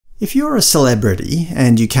If you're a celebrity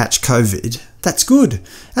and you catch COVID, that's good.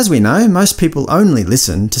 As we know, most people only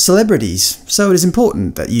listen to celebrities, so it is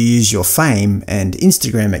important that you use your fame and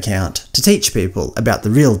Instagram account to teach people about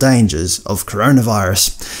the real dangers of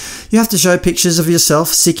coronavirus. You have to show pictures of yourself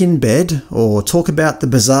sick in bed, or talk about the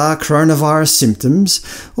bizarre coronavirus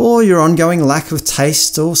symptoms, or your ongoing lack of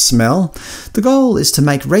taste or smell. The goal is to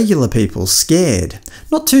make regular people scared.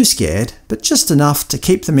 Not too scared, but just enough to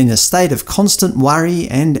keep them in a state of constant worry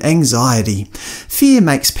and anxiety. Fear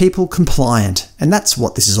makes people compliant, and that's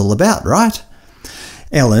what this is all about, right?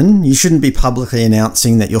 Ellen, you shouldn't be publicly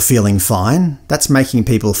announcing that you're feeling fine. That's making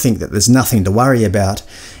people think that there's nothing to worry about.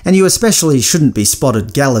 And you especially shouldn't be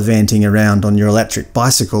spotted gallivanting around on your electric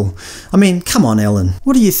bicycle. I mean, come on, Ellen.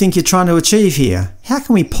 What do you think you're trying to achieve here? How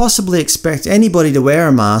can we possibly expect anybody to wear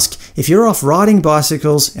a mask if you're off riding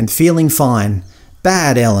bicycles and feeling fine?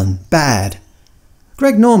 Bad, Ellen. Bad.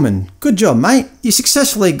 Greg Norman, good job, mate. You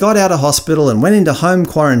successfully got out of hospital and went into home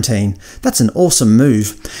quarantine. That's an awesome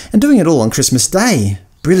move. And doing it all on Christmas Day.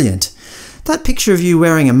 Brilliant. That picture of you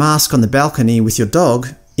wearing a mask on the balcony with your dog,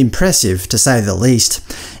 impressive to say the least.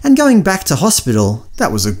 And going back to hospital,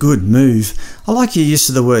 that was a good move. I like your use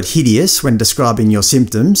of the word hideous when describing your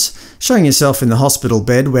symptoms. Showing yourself in the hospital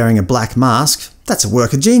bed wearing a black mask, that's a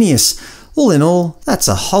work of genius. All in all, that's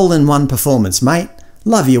a hole-in-one performance, mate.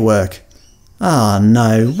 Love your work. Ah,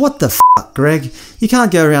 no. What the fuck, Greg? You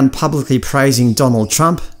can't go around publicly praising Donald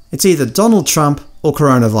Trump. It's either Donald Trump or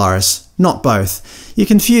coronavirus. Not both. You're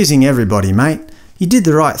confusing everybody, mate. You did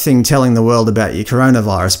the right thing telling the world about your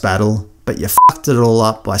coronavirus battle, but you fucked it all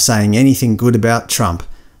up by saying anything good about Trump.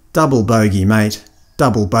 Double bogey, mate.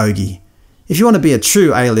 Double bogey. If you want to be a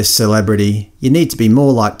true A-list celebrity, you need to be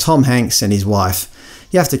more like Tom Hanks and his wife.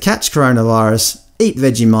 You have to catch coronavirus, eat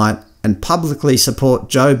Vegemite, and publicly support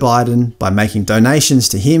Joe Biden by making donations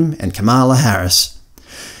to him and Kamala Harris.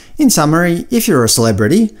 In summary, if you're a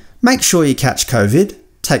celebrity, make sure you catch COVID,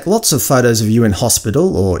 take lots of photos of you in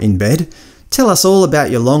hospital or in bed, tell us all about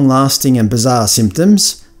your long-lasting and bizarre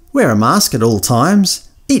symptoms, wear a mask at all times,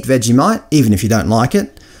 eat Vegemite even if you don't like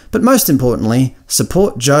it, but most importantly,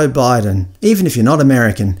 support Joe Biden, even if you're not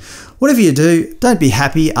American. Whatever you do, don't be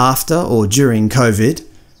happy after or during COVID.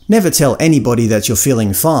 Never tell anybody that you're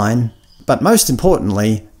feeling fine, but most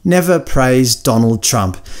importantly, never praise Donald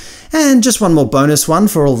Trump. And just one more bonus one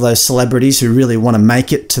for all those celebrities who really want to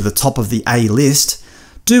make it to the top of the A-list.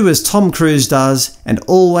 Do as Tom Cruise does and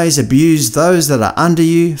always abuse those that are under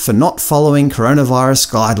you for not following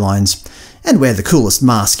coronavirus guidelines. And wear the coolest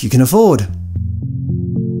mask you can afford.